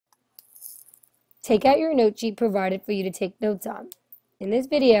Take out your note sheet provided for you to take notes on. In this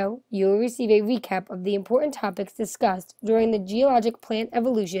video, you will receive a recap of the important topics discussed during the Geologic Plant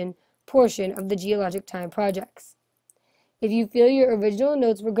Evolution portion of the Geologic Time Projects. If you feel your original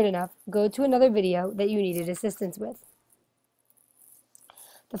notes were good enough, go to another video that you needed assistance with.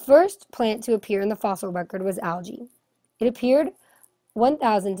 The first plant to appear in the fossil record was algae. It appeared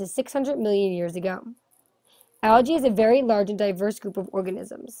 1,000 to 600 million years ago. Algae is a very large and diverse group of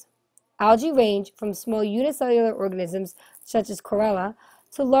organisms. Algae range from small unicellular organisms such as chlorella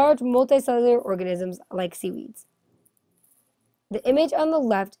to large multicellular organisms like seaweeds. The image on the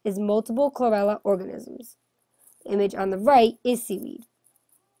left is multiple chlorella organisms. The image on the right is seaweed.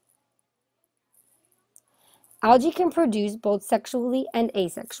 Algae can produce both sexually and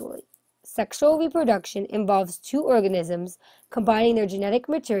asexually. Sexual reproduction involves two organisms combining their genetic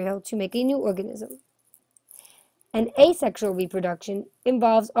material to make a new organism. And asexual reproduction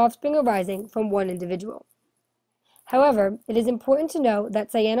involves offspring arising from one individual. However, it is important to know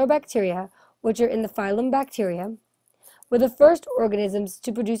that cyanobacteria, which are in the phylum Bacteria, were the first organisms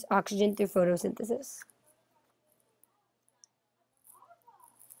to produce oxygen through photosynthesis.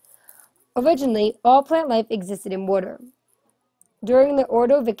 Originally, all plant life existed in water. During the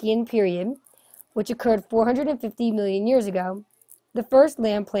Ordovician period, which occurred 450 million years ago, the first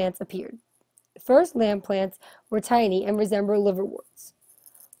land plants appeared. The first land plants were tiny and resembled liverworts.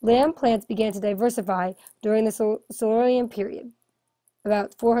 Land plants began to diversify during the Silurian period,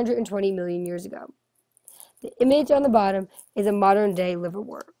 about 420 million years ago. The image on the bottom is a modern-day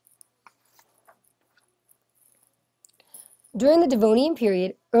liverwort. During the Devonian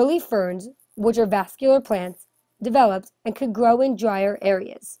period, early ferns, which are vascular plants, developed and could grow in drier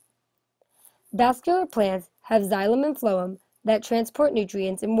areas. Vascular plants have xylem and phloem that transport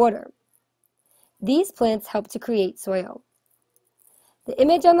nutrients in water. These plants help to create soil. The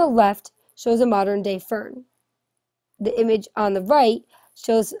image on the left shows a modern-day fern. The image on the right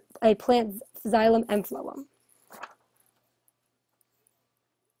shows a plant's xylem and phloem.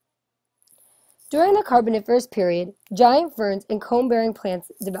 During the Carboniferous period, giant ferns and cone-bearing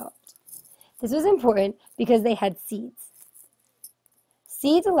plants developed. This was important because they had seeds.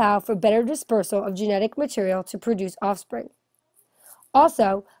 Seeds allow for better dispersal of genetic material to produce offspring.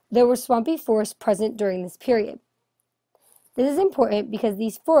 Also, there were swampy forests present during this period. This is important because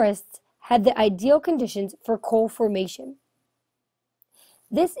these forests had the ideal conditions for coal formation.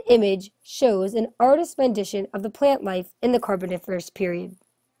 This image shows an artist's rendition of the plant life in the Carboniferous period.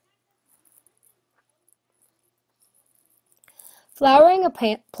 Flowering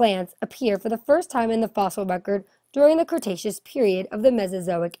plants appear for the first time in the fossil record during the Cretaceous period of the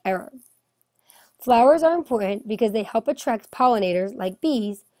Mesozoic Era. Flowers are important because they help attract pollinators like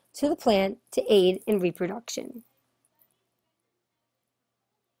bees to the plant to aid in reproduction.